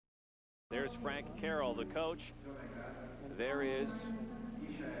There's Frank Carroll, the coach. There is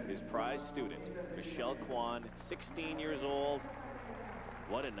his prize student, Michelle Kwan, 16 years old.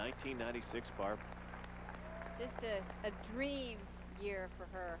 What a 1996, Barb. Just a dream year for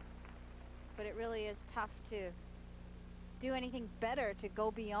her. But it really is tough to do anything better, to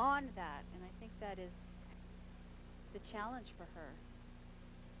go beyond that. And I think that is the challenge for her.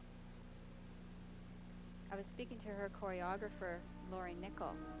 I was speaking to her choreographer, Lori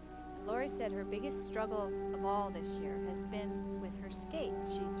Nickel. Lori said her biggest struggle of all this year has been with her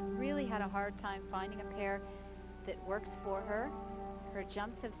skates. She's really had a hard time finding a pair that works for her. Her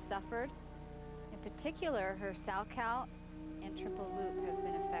jumps have suffered. In particular, her salchow and triple loop have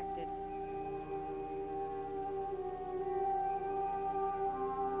been affected.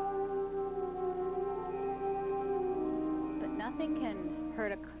 But nothing can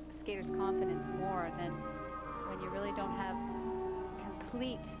hurt a skater's confidence more than when you really don't have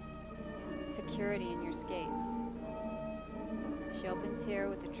complete security in your skates. She opens here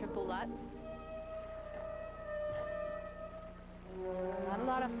with the triple Lutz. Not a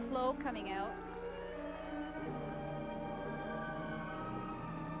lot of flow coming out.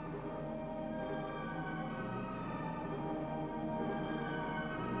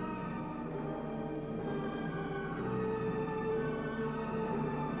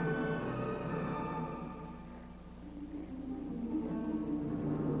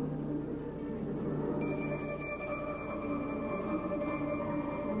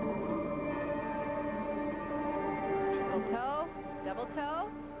 Double toe.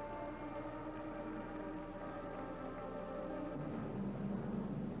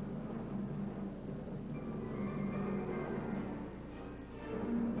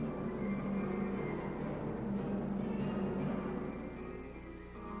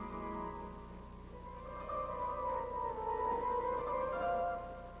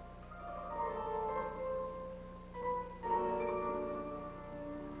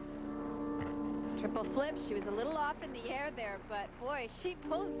 Triple flip. She was a little off in the air there, but boy, she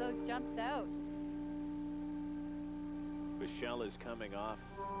pulls those jumps out. Michelle is coming off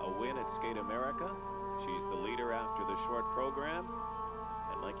a win at Skate America. She's the leader after the short program.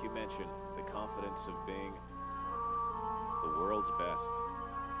 And like you mentioned, the confidence of being the world's best.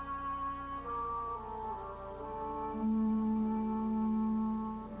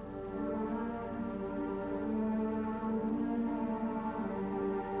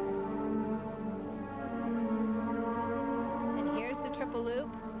 Loop,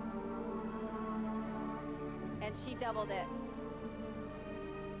 and she doubled it.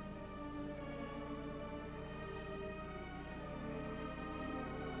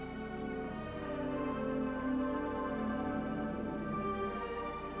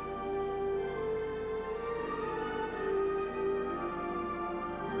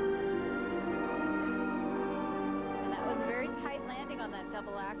 And that was a very tight landing on that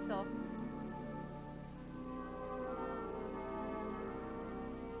double axel.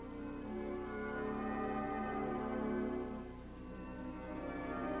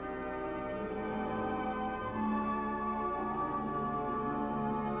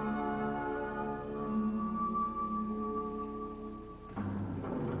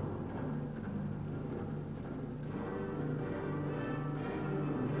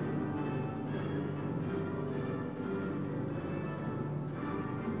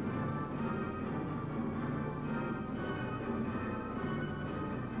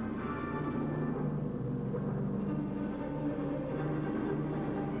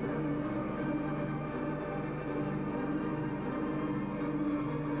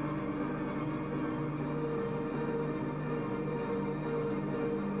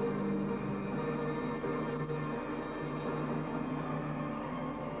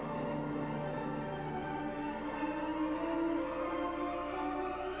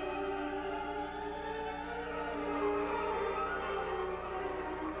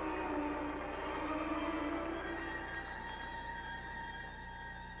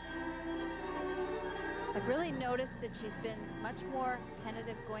 I've really noticed that she's been much more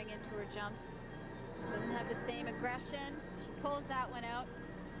tentative going into her jumps. Doesn't have the same aggression. She pulls that one out,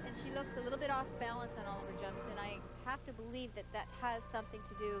 and she looks a little bit off balance on all of her jumps, and I have to believe that that has something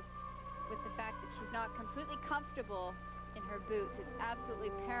to do with the fact that she's not completely comfortable in her boots. It's absolutely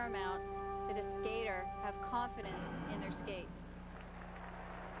paramount that a skater have confidence in their skates.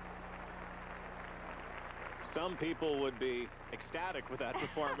 Some people would be ecstatic with that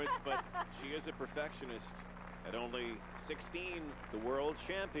performance, but she is a perfectionist. At only 16, the world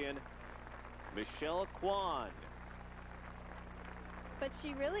champion, Michelle Kwan. But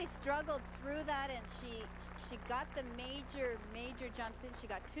she really struggled through that, and she She got the major jumps in. She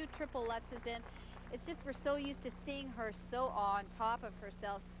got 2 triple Lutzes in. It's just we're so used to seeing her so on top of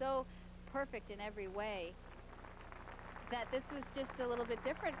herself, so perfect in every way, that this was just a little bit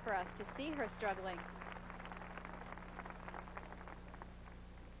different for us to see her struggling.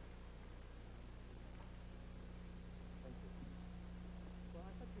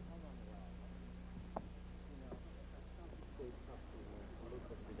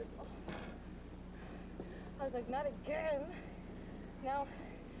 I was like, not again. Now,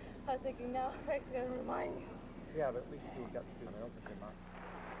 I was thinking, now Frank's going to remind me. Yeah, but at least you got to do something.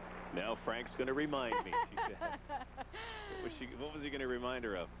 Now Frank's going to remind me, she said. What was he going to remind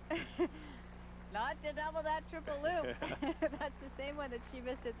her of? Not to double that triple loop. That's the same one that she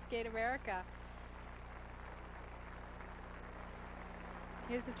missed at Skate America.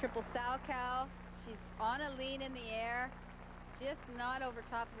 Here's the triple sow cow. She's on a lean in the air, just not over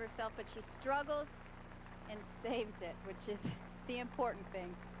top of herself, but she struggles and saves it, which is the important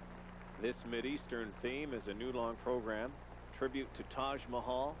thing. This Mideastern theme is a new long program, tribute to Taj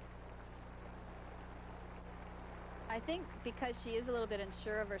Mahal. I think because she is a little bit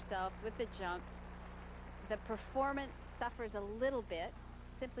unsure of herself with the jumps, the performance suffers a little bit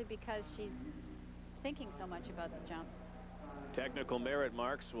simply because she's thinking so much about the jumps. Technical merit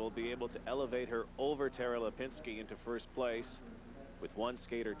marks will be able to elevate her over Tara Lipinski into first place with 1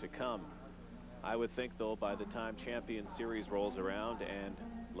 skater to come. I would think, though, by the time Champion Series rolls around and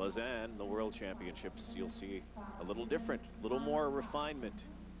Lausanne, the World Championships, you'll see a little different, a little more refinement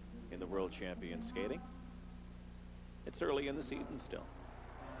in the World Champion skating. It's early in the season still.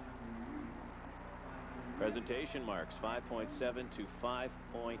 Presentation marks 5.7 to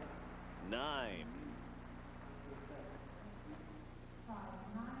 5.9.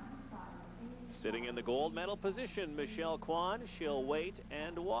 Sitting in the gold medal position, Michelle Kwan. She'll wait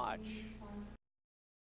and watch.